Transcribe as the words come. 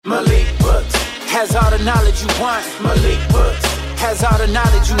Has all the knowledge you want. Malik Books. Has all the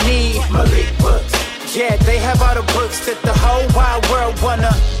knowledge you need. Malik Books. Yeah, they have all the books that the whole wide world wanna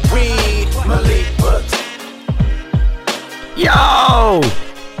read. Malik Books. Yo!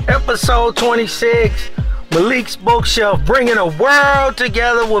 Episode 26. Malik's Bookshelf, bringing the world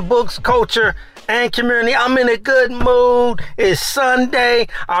together with books, culture, and community. I'm in a good mood. It's Sunday.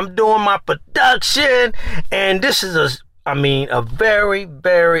 I'm doing my production. And this is a very,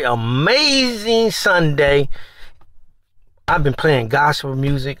 very amazing Sunday. I've been playing gospel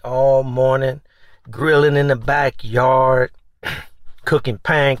music all morning, grilling in the backyard, cooking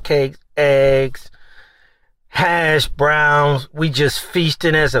pancakes, eggs, hash browns. We just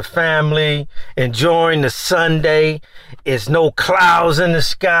feasting as a family, enjoying the Sunday. It's no clouds in the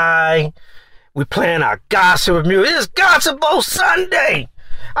sky. We playing our gospel music. It's Gospel Sunday.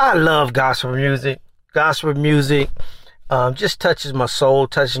 I love gospel music. Gospel music just touches my soul,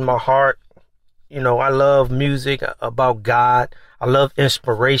 touches my heart. You know, I love music about God. I love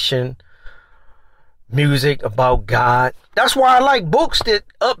inspiration music about God. That's why I like books that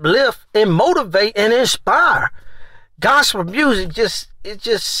uplift and motivate and inspire. Gospel music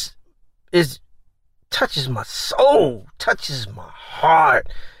touches my soul, touches my heart,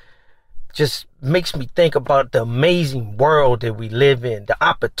 just makes me think about the amazing world that we live in, the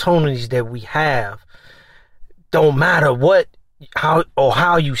opportunities that we have. Don't matter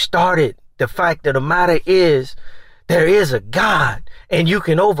how you started. The fact of the matter is, there is a God, and you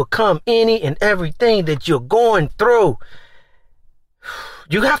can overcome any and everything that you're going through.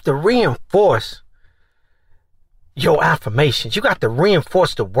 You have to reinforce your affirmations. You got to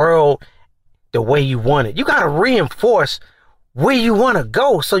reinforce the world the way you want it. You got to reinforce where you want to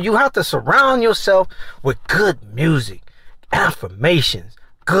go. So you have to surround yourself with good music, affirmations,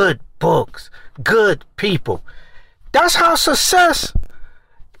 good books, good people. That's how success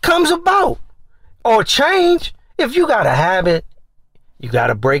comes about, or change. If you got a habit, you got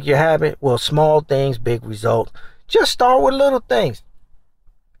to break your habit. Well, small things, big results. Just start with little things.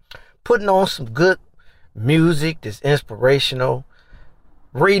 Putting on some good music that's inspirational.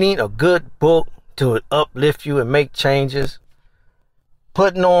 Reading a good book to uplift you and make changes.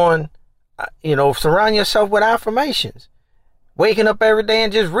 Putting on, surround yourself with affirmations. Waking up every day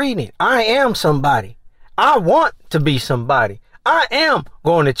and just reading. I am somebody. I want to be somebody. I am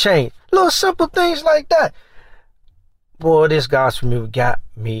going to change. Little simple things like that. Boy, this gospel music got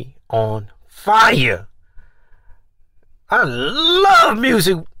me on fire. I love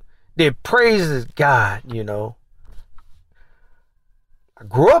music that praises God, I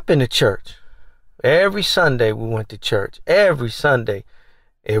grew up in the church. Every Sunday we went to church. Every Sunday.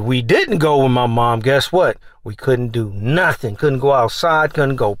 If we didn't go with my mom, guess what? We couldn't do nothing. Couldn't go outside.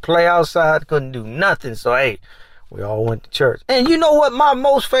 Couldn't go play outside. Couldn't do nothing. So, hey, we all went to church. And you know what my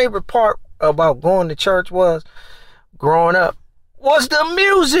most favorite part about going to church was? Growing up, was the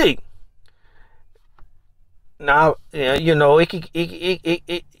music. Now, I'm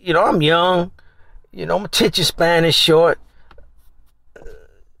young, my attention span is short.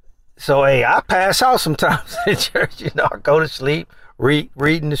 So, hey, I pass out sometimes in church, I go to sleep,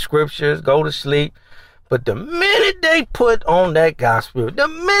 reading the scriptures, go to sleep. But the minute they put on that gospel, the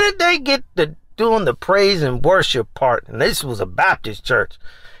minute they get to doing the praise and worship part, and this was a Baptist church,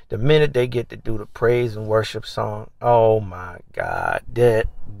 the minute they get to do the praise and worship song, oh my God, that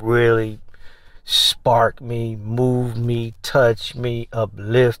really sparked me, moved me, touched me,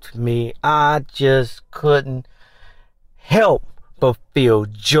 uplifted me. I just couldn't help but feel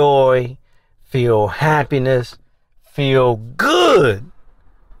joy, feel happiness, feel good,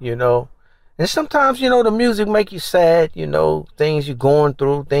 And sometimes, the music make you sad, things you're going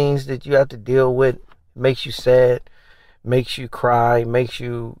through, things that you have to deal with, makes you sad. Makes you cry, makes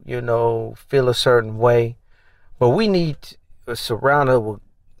you, feel a certain way. But we need to surround us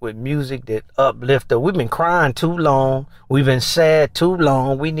with music that uplifts us. We've been crying too long. We've been sad too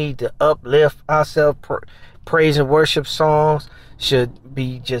long. We need to uplift ourselves. Praise and worship songs should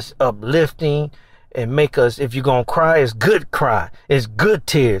be just uplifting and make us, if you're going to cry, it's good cry. It's good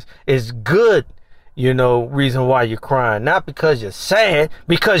tears. It's good, reason why you're crying. Not because you're sad,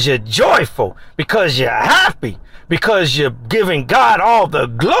 because you're joyful, because you're happy, because you're giving God all the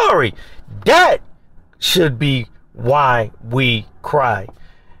glory. That should be why we cry.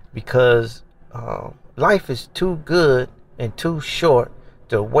 Because life is too good and too short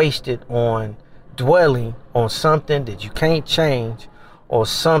to waste it on dwelling on something that you can't change or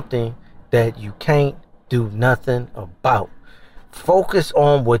something that you can't do nothing about. Focus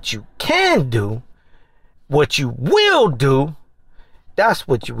on what you can do, what you will do. That's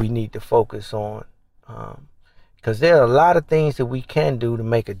what we need to focus on. Because there are a lot of things that we can do to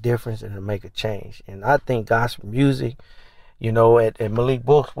make a difference and to make a change. And I think gospel music, you know, at Malik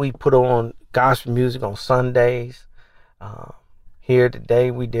Books, we put on gospel music on Sundays. Here today,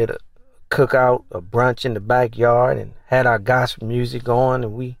 we did a cookout, a brunch in the backyard, and had our gospel music on,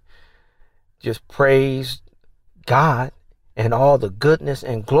 and we just praised God and all the goodness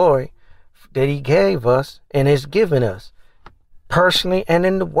and glory that he gave us and has given us personally and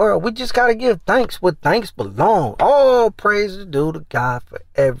in the world. We just got to give thanks where thanks belong. All praise is due to God for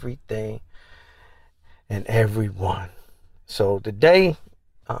everything and everyone. So today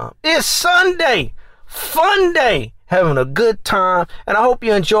is Sunday, fun day, having a good time. And I hope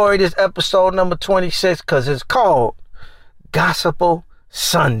you enjoyed this episode number 26 because it's called Gospel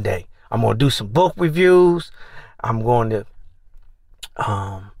Sunday. I'm going to do some book reviews. I'm going to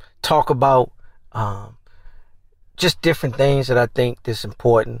talk about just different things that I think is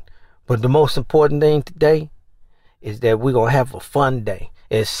important. But the most important thing today is that we're going to have a fun day.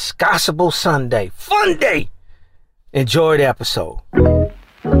 It's Gospel Sunday. Fun day. Enjoy the episode.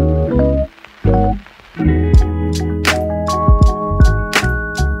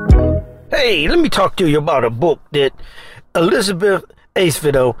 Hey, let me talk to you about a book that Elizabeth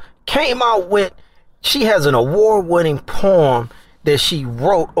Acevedo came out with. She has an award-winning poem that she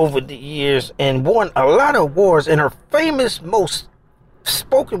wrote over the years and won a lot of awards. And her famous, most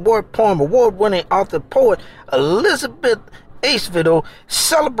spoken word poem, award-winning author, poet, Elizabeth Acevedo,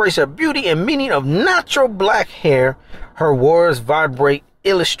 celebrates her beauty and meaning of natural black hair. Her words vibrate,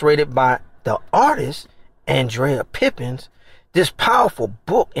 illustrated by the artist Andrea Pippins. This powerful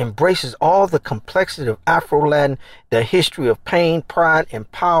book embraces all the complexity of Afro-Latin, the history of pain, pride,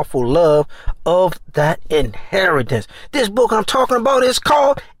 and powerful love of that inheritance. This book I'm talking about is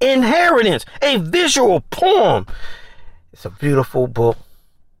called Inheritance, a visual poem. It's a beautiful book.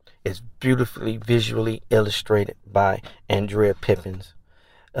 It's beautifully visually illustrated by Andrea Pippins.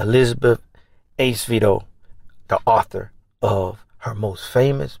 Elizabeth Acevedo, the author of her most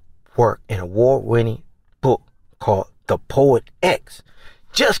famous work and award-winning book called The Poet X,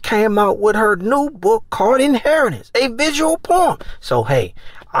 just came out with her new book called Inheritance, a visual poem. So, hey,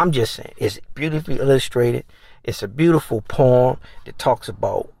 I'm just saying, it's beautifully illustrated. It's a beautiful poem that talks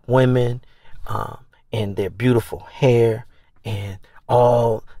about women and their beautiful hair and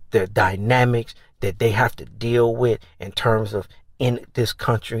all the dynamics that they have to deal with in terms of in this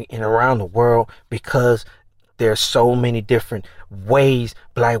country and around the world, because there's so many different ways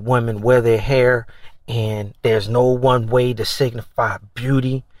black women wear their hair. And there's no one way to signify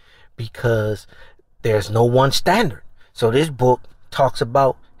beauty because there's no one standard. So this book talks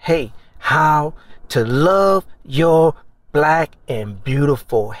about, hey, how to love your black and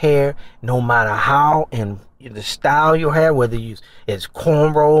beautiful hair, no matter how and the style your hair, whether it's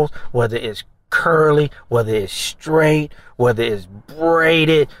cornrows, whether it's curly, whether it's straight, whether it's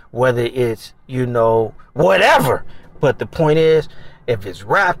braided, whether it's, whatever. But the point is, if it's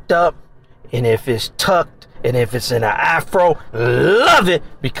wrapped up, and if it's tucked, and if it's in an afro, love it,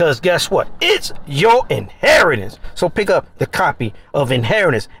 because guess what? It's your inheritance. So pick up the copy of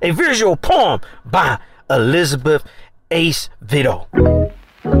Inheritance, a visual poem by Elizabeth Acevedo.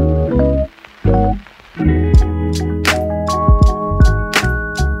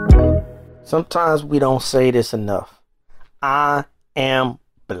 Sometimes we don't say this enough. I am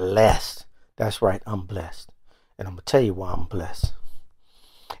blessed. That's right, I'm blessed. And I'm going to tell you why I'm blessed.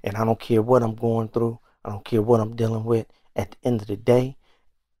 And I don't care what I'm going through. I don't care what I'm dealing with. At the end of the day,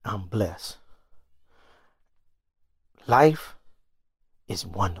 I'm blessed. Life is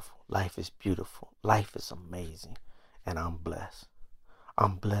wonderful. Life is beautiful. Life is amazing. And I'm blessed.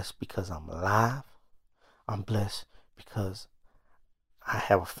 I'm blessed because I'm alive. I'm blessed because I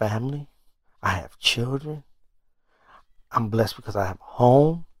have a family. I have children. I'm blessed because I have a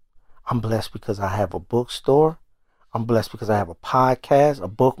home. I'm blessed because I have a bookstore. I'm blessed because I have a podcast, a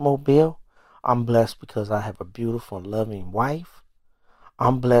bookmobile. I'm blessed because I have a beautiful and loving wife.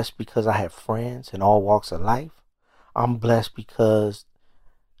 I'm blessed because I have friends in all walks of life. I'm blessed because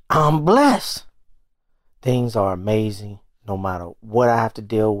I'm blessed. Things are amazing no matter what I have to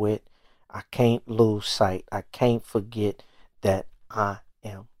deal with. I can't lose sight. I can't forget that I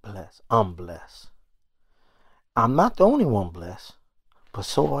am blessed. I'm blessed. I'm not the only one blessed, but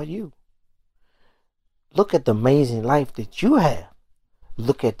so are you. Look at the amazing life that you have.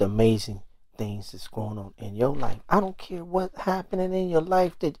 Look at the amazing things that's going on in your life. I don't care what's happening in your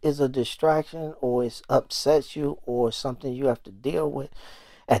life that is a distraction or it upsets you or something you have to deal with.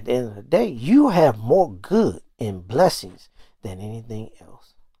 At the end of the day, you have more good and blessings than anything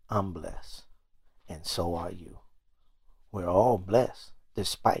else. I'm blessed. And so are you. We're all blessed.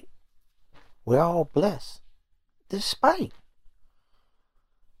 We're all blessed. despite.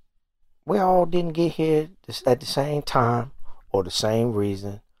 We all didn't get here at the same time or the same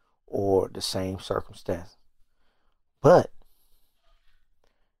reason or the same circumstance. But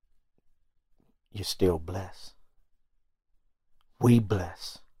you're still blessed. We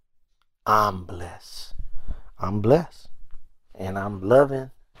bless. I'm blessed. I'm blessed. And I'm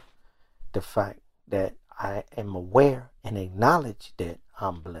loving the fact that I am aware and acknowledge that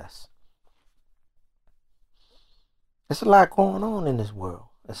I'm blessed. There's a lot going on in this world.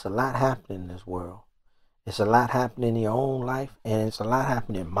 There's a lot happening in this world. It's a lot happening in your own life, and it's a lot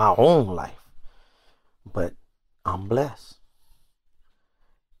happening in my own life. But I'm blessed.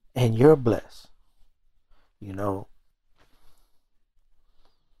 And you're blessed. You know,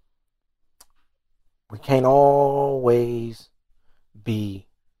 we can't always be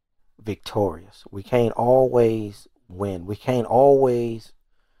victorious. We can't always win. We can't always,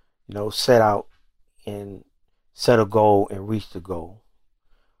 set out and set a goal and reach the goal.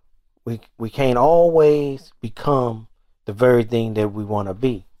 We can't always become the very thing that we want to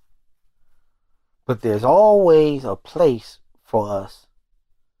be. But there's always a place for us.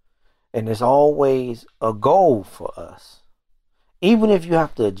 And there's always a goal for us. Even if you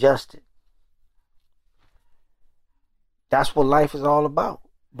have to adjust it. That's what life is all about.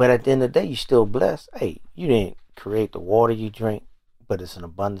 But at the end of the day, you're still blessed. Hey, you didn't create the water you drink, but it's an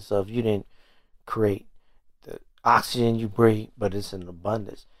abundance of. You didn't create the oxygen you breathe, but it's an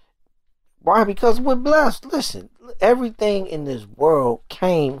abundance. Why? Because we're blessed. Listen, everything in this world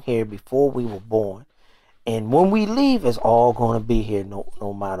came here before we were born. And when we leave, it's all going to be here,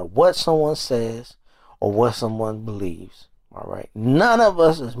 no matter what someone says or what someone believes. All right. None of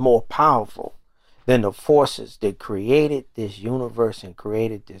us is more powerful than the forces that created this universe and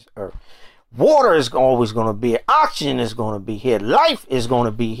created this earth. Water is always going to be here. Oxygen is going to be here. Life is going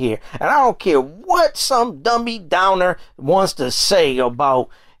to be here. And I don't care what some dummy downer wants to say about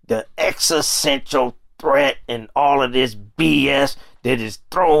the existential threat and all of this BS that is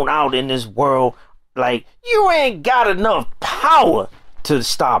thrown out in this world. Like, you ain't got enough power to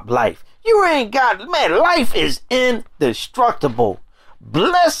stop life. You ain't got, man, life is indestructible.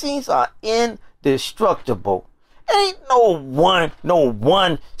 Blessings are indestructible. Ain't no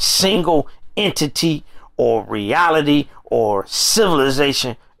one single entity or reality or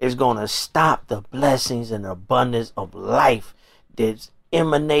civilization is going to stop the blessings and abundance of life that's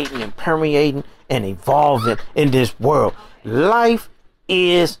emanating and permeating and evolving in this world. Life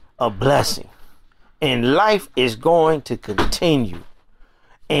is a blessing. And life is going to continue.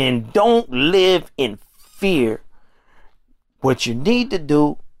 And don't live in fear. What you need to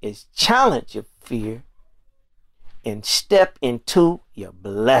do is challenge your fear and step into your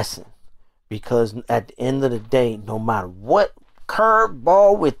blessing. Because at the end of the day, no matter what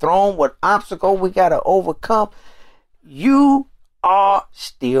curveball we're thrown, what obstacle we got to overcome, you are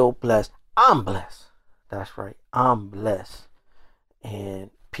still blessed. I'm blessed. That's right. I'm blessed. And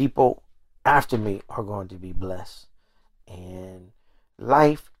people after me are going to be blessed. And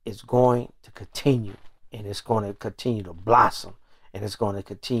life is going to continue. And it's going to continue to blossom. And it's going to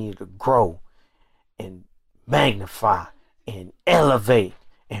continue to grow and magnify and elevate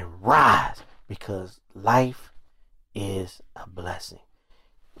and rise. Because life is a blessing.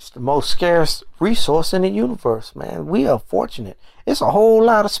 It's the most scarce resource in the universe, man. We are fortunate. It's a whole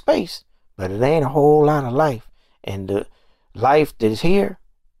lot of space, but it ain't a whole lot of life. And the life that's here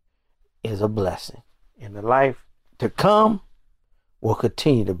is a blessing. And the life to come will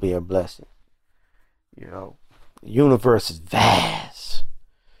continue to be a blessing. The universe is vast,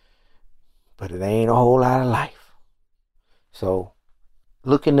 but it ain't a whole lot of life. So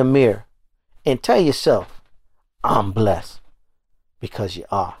look in the mirror and tell yourself, I'm blessed. Because you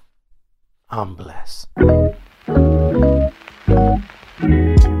are. I'm blessed.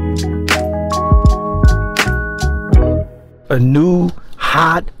 A new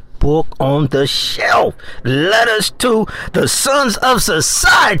hot book on the shelf. Letters to the Sons of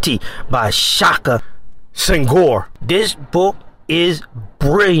Society by Shaka Senghor. This book is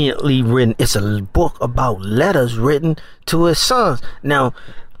brilliantly written. It's a book about letters written to his sons. Now,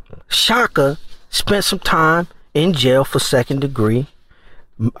 Shaka spent some time in jail for second degree,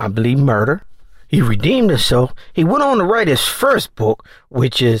 I believe, murder. He redeemed himself. He went on to write his first book,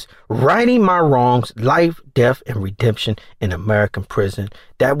 which is Righting My Wrongs, Life, Death, and Redemption in American Prison.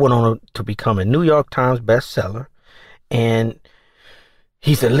 That went on to become a New York Times bestseller. And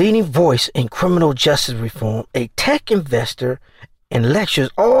he's a leading voice in criminal justice reform, a tech investor, and lectures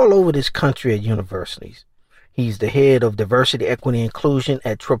all over this country at universities. He's the head of diversity, equity, and inclusion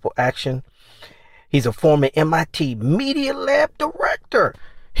at Triple Action. He's a former MIT Media Lab director.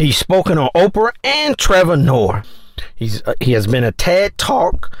 He's spoken on Oprah and Trevor Noah. He has been a TED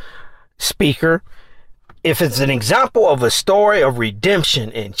Talk speaker. If it's an example of a story of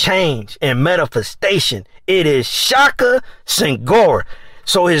redemption and change and manifestation, it is Shaka Senghor.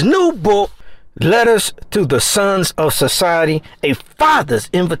 So his new book, Letters to the Sons of Society, a father's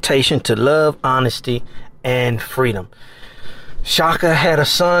invitation to love, honesty, and freedom. Shaka had a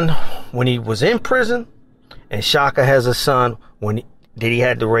son when he was in prison, and Shaka has a son that he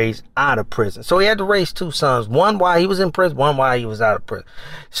had to raise out of prison. So he had to raise two sons, one while he was in prison, one while he was out of prison.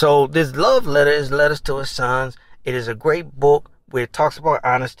 So this love letter is Letters to his sons. It is a great book where it talks about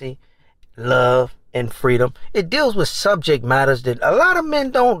honesty, love, and freedom. It deals with subject matters that a lot of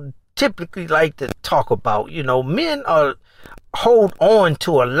men don't typically like to talk about. You know, men hold on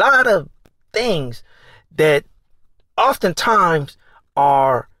to a lot of things that oftentimes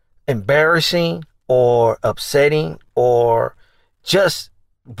are embarrassing or upsetting or just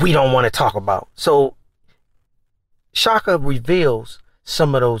we don't want to talk about. So Shaka reveals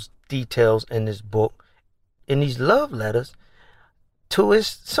some of those details in this book, in these love letters to his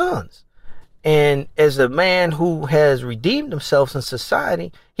sons. And as a man who has redeemed himself in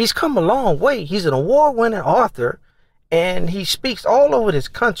society, he's come a long way. He's an award-winning author, and he speaks all over this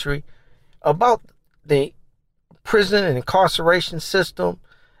country about the prison and incarceration system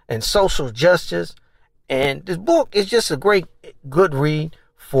and social justice. And this book is just a good read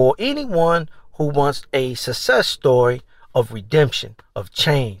for anyone who wants a success story of redemption, of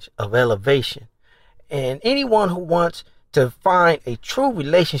change, of elevation, and anyone who wants to find a true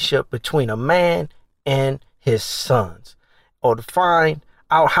relationship between a man and his sons, or to find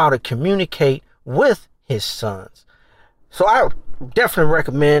out how to communicate with his sons. So I definitely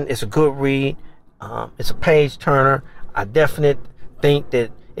recommend. It's a good read. It's a page turner. I definitely think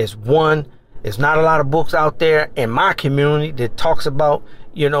that it's not a lot of books out there in my community that talks about,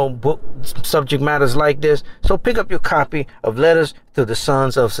 book subject matters like this. So pick up your copy of Letters to the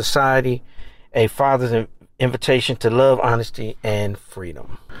Sons of Society, a father's invitation to love, honesty, and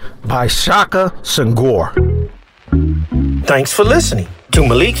freedom, by Shaka Senghor. Thanks for listening to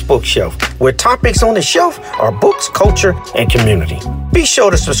Malik's Bookshelf, where topics on the shelf are books, culture, and community. Be sure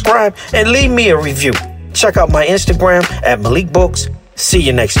to subscribe and leave me a review. Check out my Instagram at Malik Books. See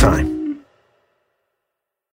you next time.